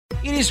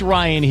It is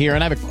Ryan here,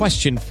 and I have a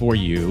question for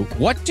you.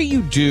 What do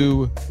you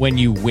do when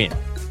you win?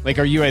 Like,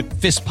 are you a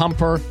fist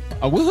pumper,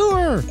 a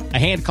woohooer, a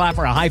hand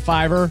clapper, a high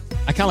fiver?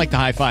 I kind of like the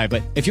high five,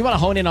 but if you want to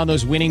hone in on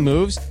those winning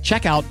moves,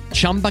 check out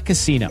Chumba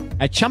Casino.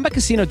 At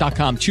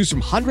ChumbaCasino.com, choose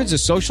from hundreds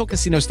of social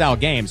casino-style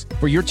games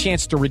for your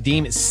chance to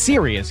redeem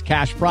serious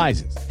cash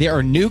prizes. There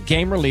are new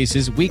game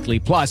releases weekly,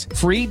 plus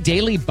free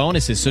daily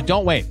bonuses. So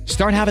don't wait.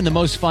 Start having the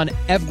most fun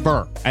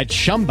ever at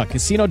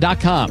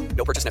ChumbaCasino.com.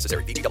 No purchase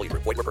necessary. VGW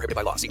Group. Void where prohibited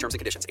by law. See terms and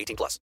conditions.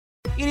 18+.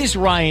 It is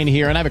Ryan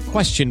here, and I have a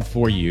question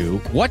for you.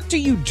 What do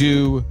you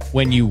do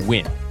when you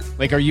win?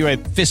 Like, are you a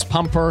fist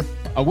pumper,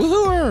 a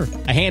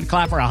woohooer, a hand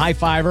clapper, a high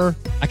fiver?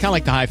 I kind of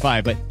like the high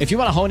five, but if you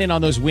want to hone in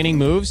on those winning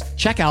moves,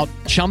 check out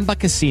Chumba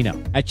Casino.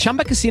 At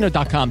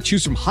ChumbaCasino.com,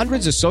 choose from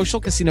hundreds of social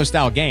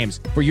casino-style games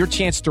for your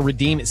chance to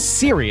redeem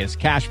serious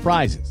cash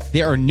prizes.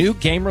 There are new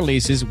game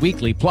releases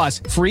weekly, plus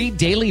free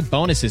daily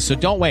bonuses. So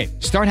don't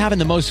wait. Start having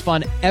the most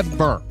fun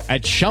ever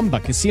at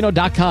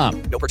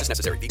ChumbaCasino.com. No purchase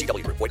necessary.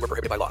 VGW Group. Void where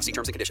prohibited by law. See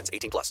terms and conditions.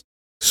 18+.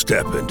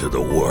 Step into the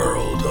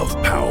world of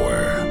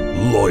power,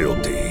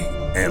 loyalty,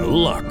 and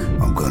luck.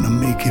 I'm gonna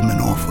make him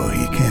an offer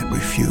he can't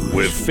refuse.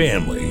 With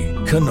family,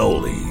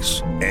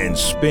 cannolis, and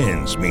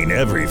spins mean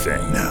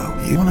everything. Now,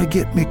 you wanna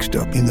get mixed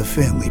up in the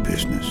family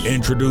business.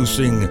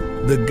 Introducing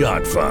The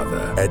Godfather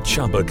at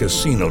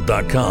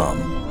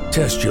ChumbaCasino.com.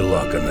 Test your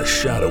luck in the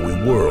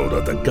shadowy world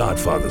of The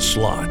Godfather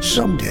slot.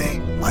 Someday,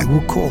 I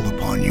will call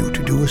upon you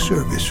to do a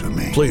service for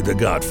me. Play The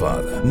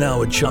Godfather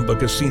now at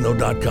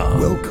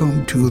ChumbaCasino.com.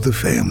 Welcome to the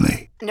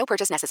family. No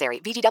purchase necessary.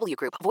 VGW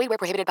Group. Void where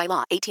prohibited by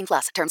law.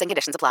 18+. Terms and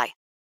conditions apply.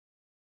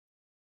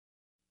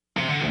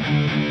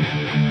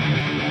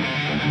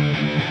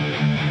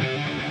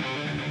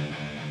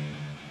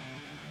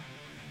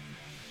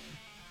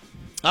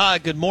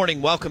 Good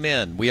morning. Welcome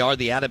in. We are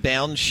the Out of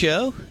Bounds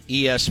Show,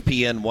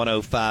 ESPN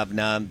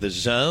 1059 The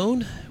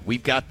Zone.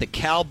 We've got the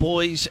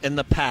Cowboys and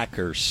the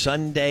Packers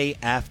Sunday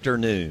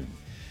afternoon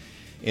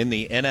in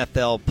the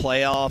NFL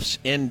playoffs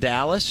in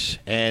Dallas,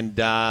 and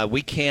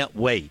we can't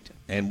wait.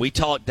 And we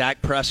talk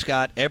Dak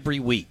Prescott every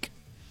week,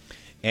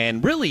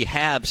 and really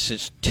have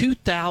since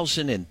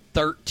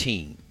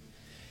 2013.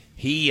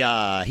 He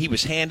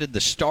was handed the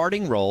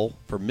starting role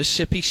for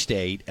Mississippi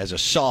State as a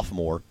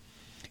sophomore,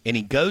 and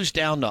he goes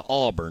down to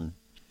Auburn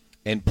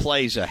and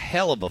plays a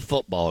hell of a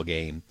football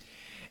game.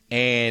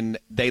 And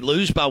they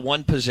lose by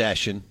one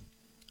possession.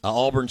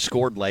 Auburn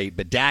scored late,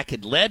 but Dak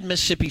had led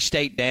Mississippi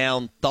State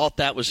down, thought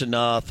that was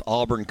enough.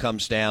 Auburn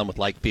comes down with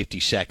like 50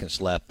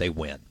 seconds left. They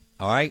win.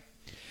 All right?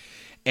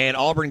 And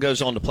Auburn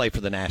goes on to play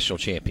for the national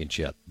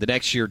championship. The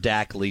next year,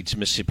 Dak leads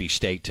Mississippi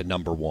State to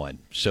number one.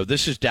 So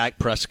this is Dak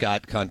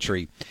Prescott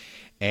country.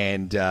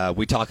 And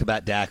we talk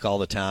about Dak all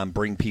the time,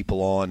 bring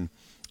people on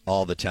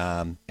all the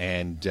time.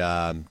 And,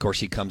 of course,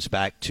 he comes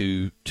back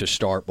to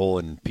Starkville,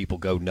 and people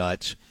go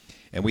nuts.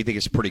 And we think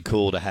it's pretty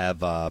cool to have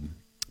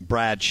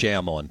Brad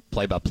Sham on,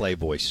 play-by-play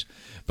voice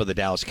for the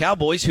Dallas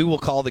Cowboys, who will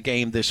call the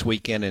game this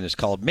weekend and has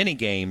called many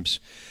games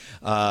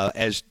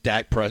with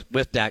Dak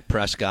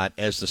Prescott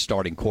as the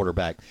starting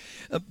quarterback.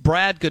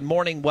 Brad, good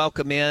morning.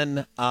 Welcome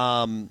in.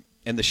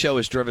 And the show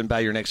is driven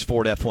by your next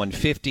Ford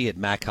F-150 at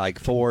Mack Haik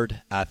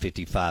Ford,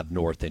 I-55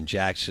 North in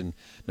Jackson.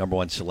 Number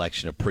one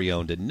selection of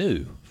pre-owned and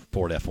new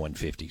Ford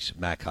F-150s,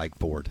 Mack Haik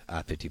Ford,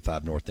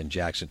 I-55 North in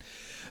Jackson.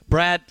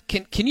 Brad,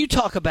 can you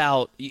talk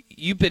about,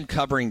 you've been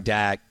covering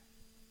Dak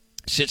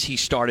since he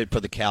started for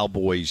the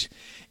Cowboys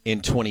in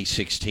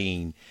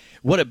 2016.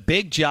 What a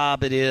big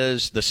job it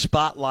is, the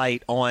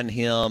spotlight on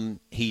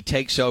him. He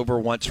takes over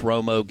once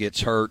Romo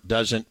gets hurt,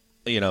 doesn't,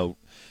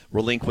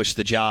 relinquish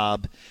the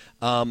job.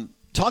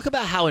 Talk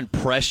about how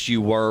impressed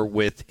you were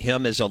with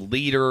him as a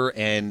leader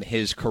and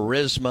his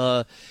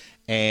charisma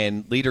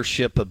and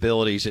leadership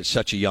abilities at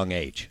such a young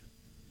age.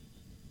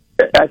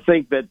 I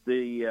think that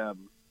the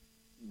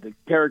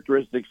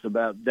characteristics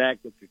about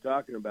Dak that you're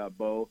talking about,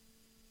 Bo,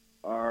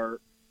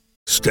 are...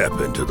 Step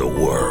into the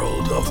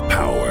world of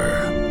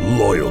power,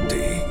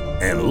 loyalty,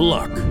 and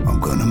luck. I'm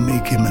gonna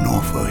make him an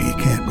offer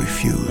he can't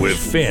refuse. With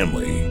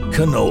family,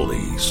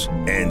 cannolis,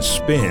 and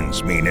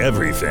spins mean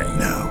everything.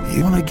 Now,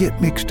 you wanna get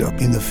mixed up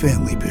in the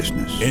family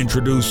business.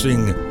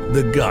 Introducing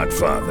The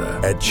Godfather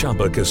at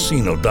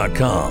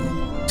ChumbaCasino.com.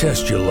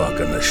 Test your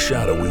luck in the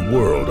shadowy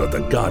world of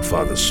The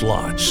Godfather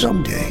slot.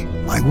 Someday,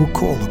 I will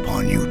call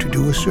upon you to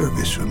do a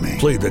service for me.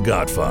 Play The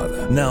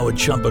Godfather now at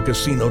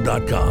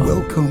ChumbaCasino.com.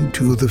 Welcome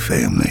to the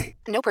family.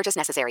 No purchase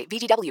necessary.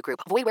 VGW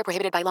Group. Void where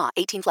prohibited by law.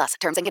 18+.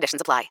 Terms and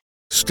conditions apply.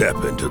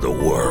 Step into the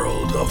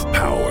world of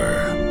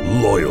power,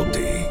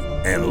 loyalty,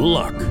 and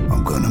luck.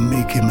 I'm gonna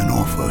make him an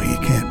offer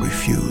he can't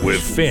refuse.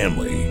 With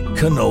family,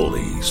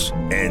 cannolis,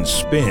 and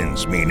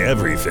spins mean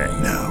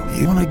everything. Now,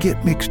 you wanna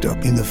get mixed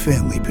up in the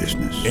family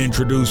business.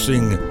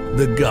 Introducing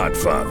The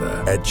Godfather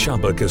at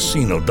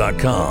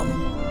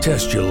ChumbaCasino.com.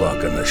 Test your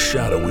luck in the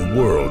shadowy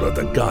world of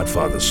The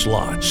Godfather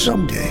slot.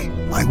 Someday,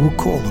 I will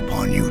call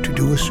upon you to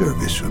do a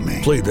service for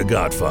me. Play The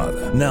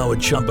Godfather now at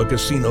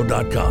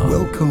ChumbaCasino.com.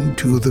 Welcome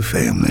to the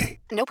family.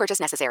 No purchase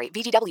necessary.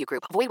 VGW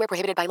Group. Void where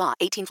prohibited by law.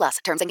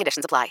 18+. Terms and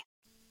conditions apply.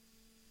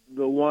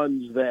 The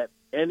ones that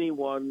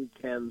anyone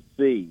can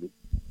see,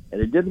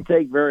 and it didn't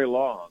take very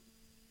long.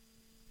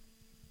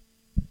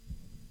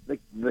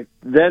 The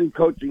then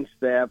coaching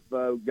staff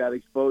got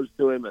exposed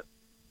to him at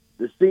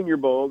the Senior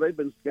Bowl. They'd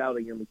been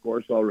scouting him, of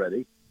course,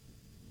 already,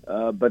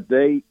 but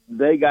they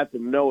got to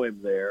know him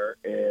there,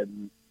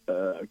 and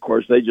of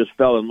course, they just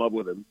fell in love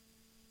with him.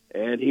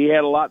 And he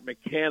had a lot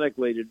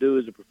mechanically to do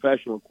as a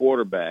professional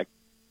quarterback,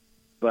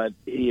 but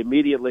he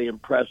immediately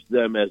impressed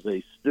them as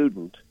a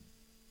student,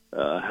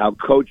 how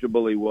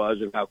coachable he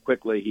was and how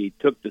quickly he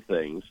took to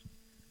things.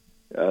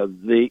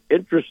 The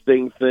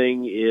interesting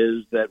thing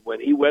is that when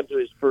he went to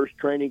his first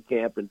training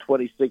camp in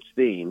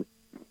 2016,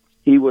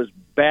 he was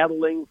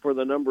battling for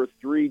the number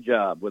 3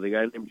 job with a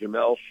guy named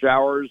Jamel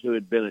Showers, who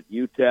had been at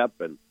UTEP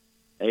and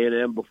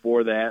A&M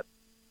before that.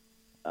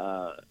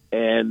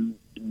 And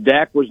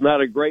Dak was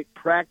not a great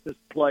practice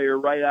player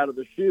right out of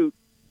the chute.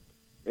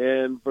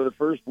 And for the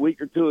first week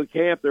or two of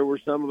camp, there were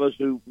some of us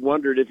who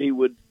wondered if he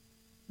would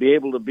be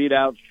able to beat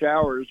out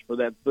Showers for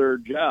that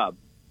 3rd job.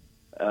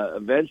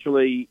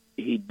 Eventually,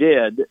 he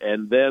did.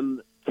 And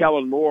then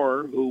Kellen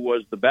Moore, who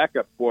was the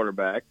backup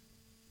quarterback,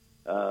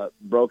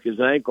 broke his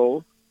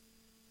ankle.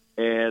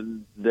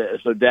 And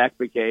so Dak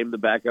became the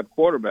backup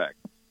quarterback.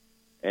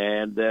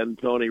 And then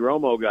Tony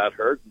Romo got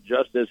hurt,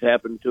 just as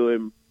happened to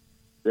him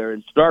there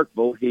in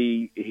Starkville.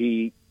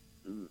 He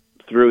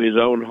through his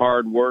own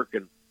hard work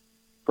and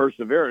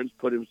perseverance,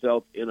 put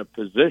himself in a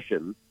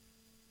position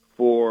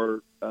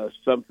for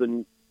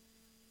something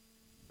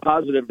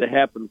positive to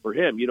happen for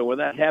him. You know, when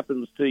that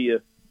happens to you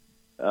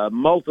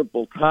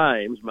multiple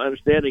times, my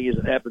understanding is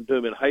it happened to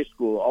him in high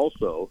school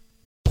also.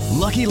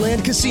 Lucky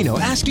Land Casino,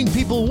 asking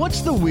people,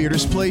 what's the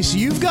weirdest place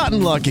you've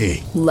gotten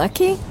lucky?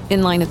 Lucky?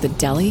 In line at the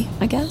deli,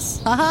 I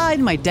guess? Aha,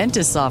 in my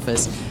dentist's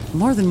office.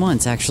 More than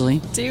once,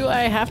 actually. Do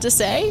I have to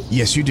say?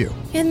 Yes, you do.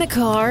 In the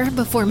car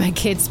before my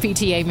kids'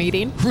 PTA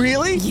meeting.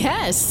 Really?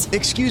 Yes.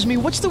 Excuse me,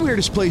 what's the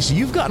weirdest place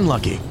you've gotten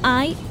lucky?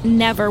 I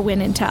never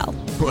win and tell.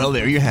 Well,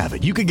 there you have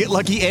it. You can get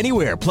lucky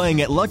anywhere,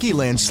 playing at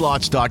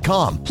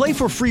LuckyLandSlots.com. Play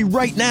for free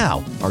right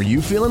now. Are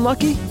you feeling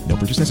lucky? No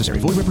purchase necessary.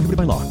 Void where prohibited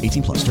by law.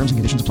 18+. Terms and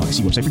conditions apply.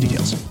 See website for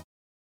details.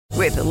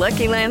 With the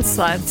Lucky Land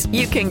Slots,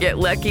 you can get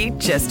lucky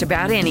just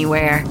about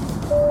anywhere.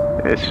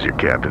 This is your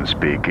captain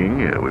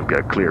speaking. We've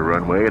got clear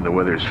runway and the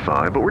weather's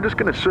fine, but we're just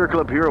going to circle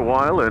up here a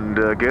while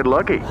and get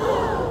lucky.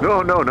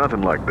 No,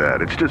 nothing like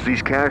that. It's just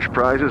these cash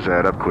prizes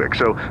add up quick.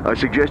 So I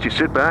suggest you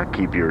sit back,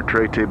 keep your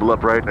tray table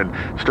upright, and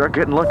start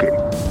getting lucky.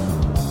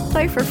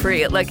 Play for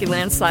free at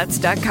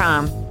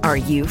LuckyLandSlots.com. Are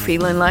you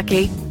feeling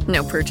lucky?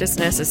 No purchase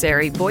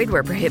necessary. Void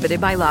where prohibited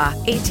by law.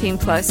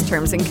 18+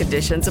 terms and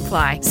conditions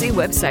apply. See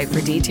website for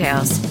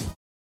details.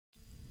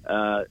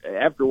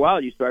 After a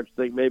while, you start to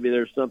think maybe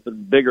there's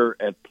something bigger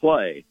at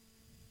play.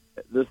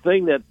 The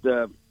thing that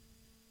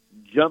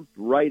jumped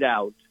right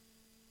out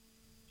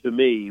to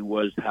me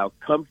was how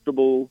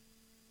comfortable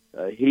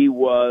he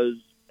was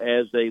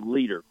as a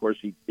leader. Of course,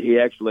 he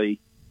actually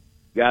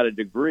got a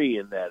degree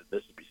in that at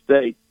Mississippi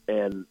State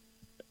and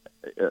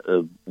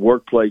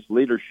workplace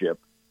leadership.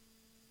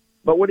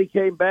 But when he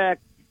came back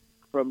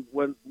from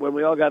when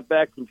we all got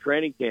back from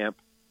training camp,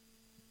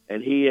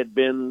 and he had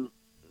been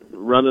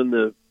running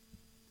the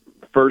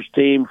first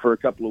team for a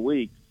couple of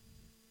weeks,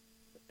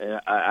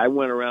 I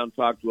went around and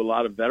talked to a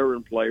lot of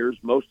veteran players,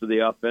 most of the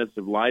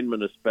offensive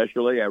linemen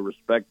especially. I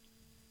respect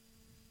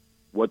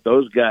what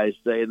those guys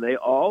say, and they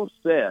all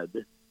said,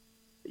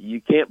 you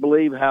can't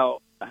believe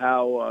how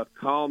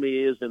calm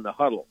he is in the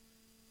huddle.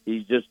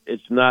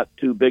 It's not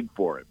too big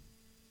for him.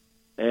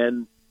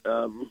 And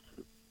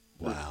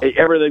wow.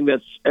 Everything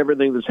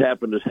that's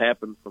happened has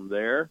happened from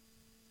there.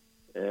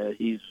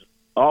 He's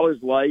all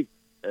his life.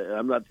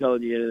 I'm not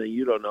telling you anything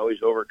you don't know.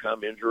 He's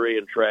overcome injury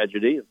and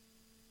tragedy,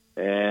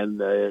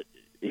 and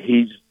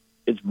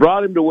it's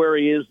brought him to where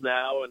he is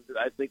now. And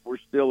I think we're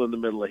still in the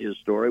middle of his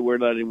story. We're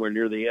not anywhere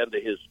near the end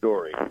of his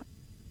story.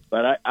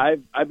 But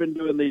I've been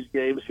doing these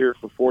games here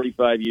for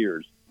 45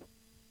 years,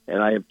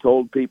 and I have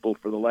told people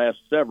for the last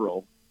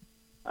several,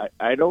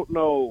 I don't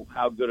know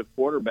how good a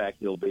quarterback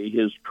he'll be.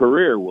 His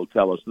career will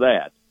tell us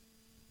that.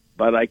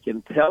 But I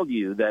can tell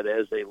you that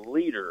as a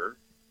leader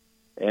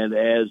and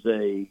as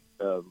a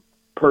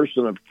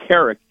person of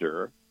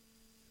character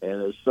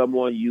and as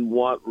someone you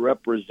want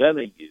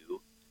representing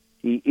you,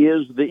 he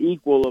is the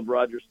equal of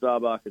Roger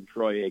Staubach and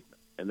Troy Aikman.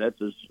 And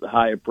that's as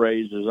high a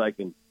praise as I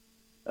can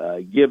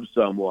give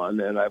someone.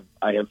 And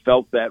I have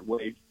felt that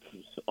way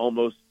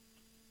almost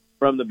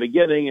from the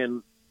beginning.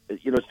 And,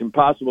 it's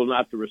impossible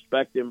not to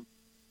respect him.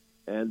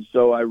 And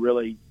so I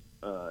really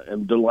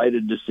am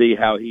delighted to see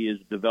how he is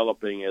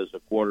developing as a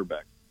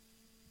quarterback.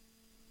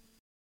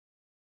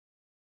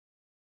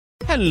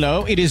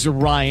 Hello, it is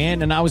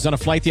Ryan, and I was on a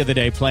flight the other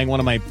day playing one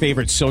of my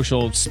favorite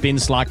social spin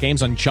slot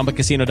games on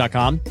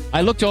ChumbaCasino.com.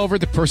 I looked over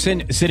at the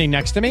person sitting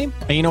next to me,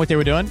 and you know what they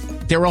were doing?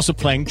 They were also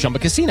playing Chumba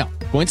Casino.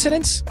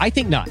 Coincidence? I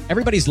think not.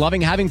 Everybody's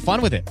loving having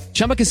fun with it.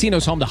 Chumba Casino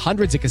is home to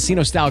hundreds of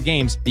casino-style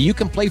games that you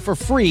can play for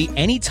free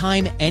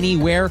anytime,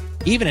 anywhere,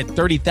 even at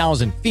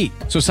 30,000 feet.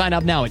 So sign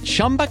up now at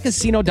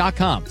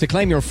ChumbaCasino.com to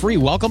claim your free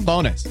welcome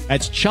bonus.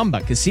 That's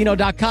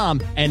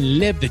ChumbaCasino.com and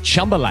live the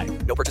Chumba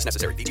life. No purchase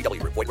necessary. VGW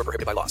Group. Void where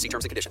prohibited by law. See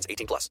terms and conditions.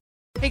 18+.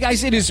 Hey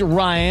guys, it is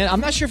Ryan.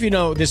 I'm not sure if you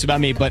know this about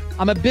me, but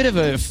I'm a bit of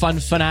a fun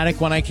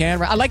fanatic when I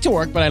can. I like to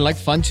work, but I like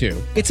fun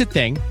too. It's a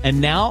thing. And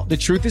now the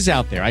truth is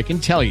out there. I can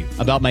tell you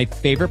about my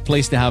favorite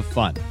place to have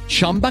fun.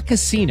 Chumba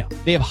Casino.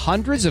 They have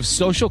hundreds of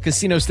social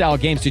casino style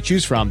games to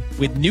choose from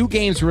with new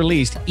games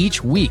released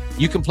each week.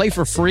 You can play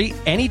for free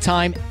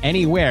anytime,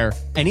 anywhere.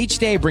 And each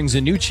day brings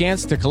a new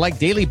chance to collect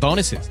daily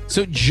bonuses.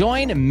 So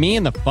join me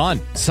in the fun.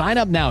 Sign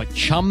up now at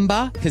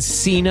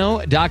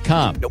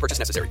ChumbaCasino.com. No purchase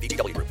necessary.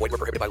 VGW Group. Void where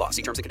prohibited by law.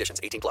 See terms and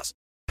conditions. 18+.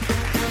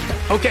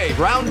 Okay,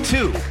 round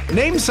two.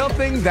 Name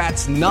something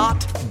that's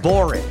not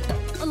boring.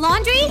 A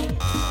laundry?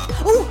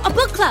 Ooh, a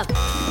book club.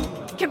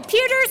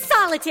 Computer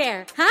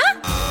solitaire,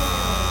 huh?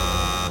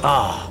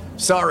 Ah, oh,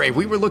 sorry.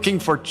 We were looking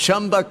for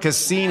Chumba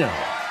Casino.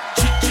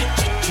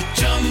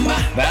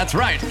 That's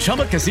right.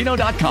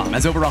 ChumbaCasino.com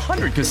has over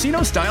 100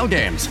 casino-style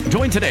games.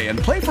 Join today and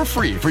play for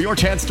free for your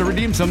chance to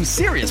redeem some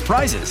serious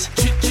prizes.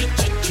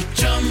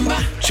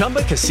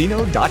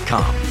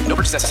 ChumbaCasino.com. No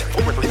purchase necessary.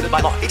 Void where prohibited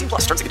by law. 18+.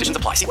 Terms and conditions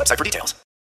apply. See website for details.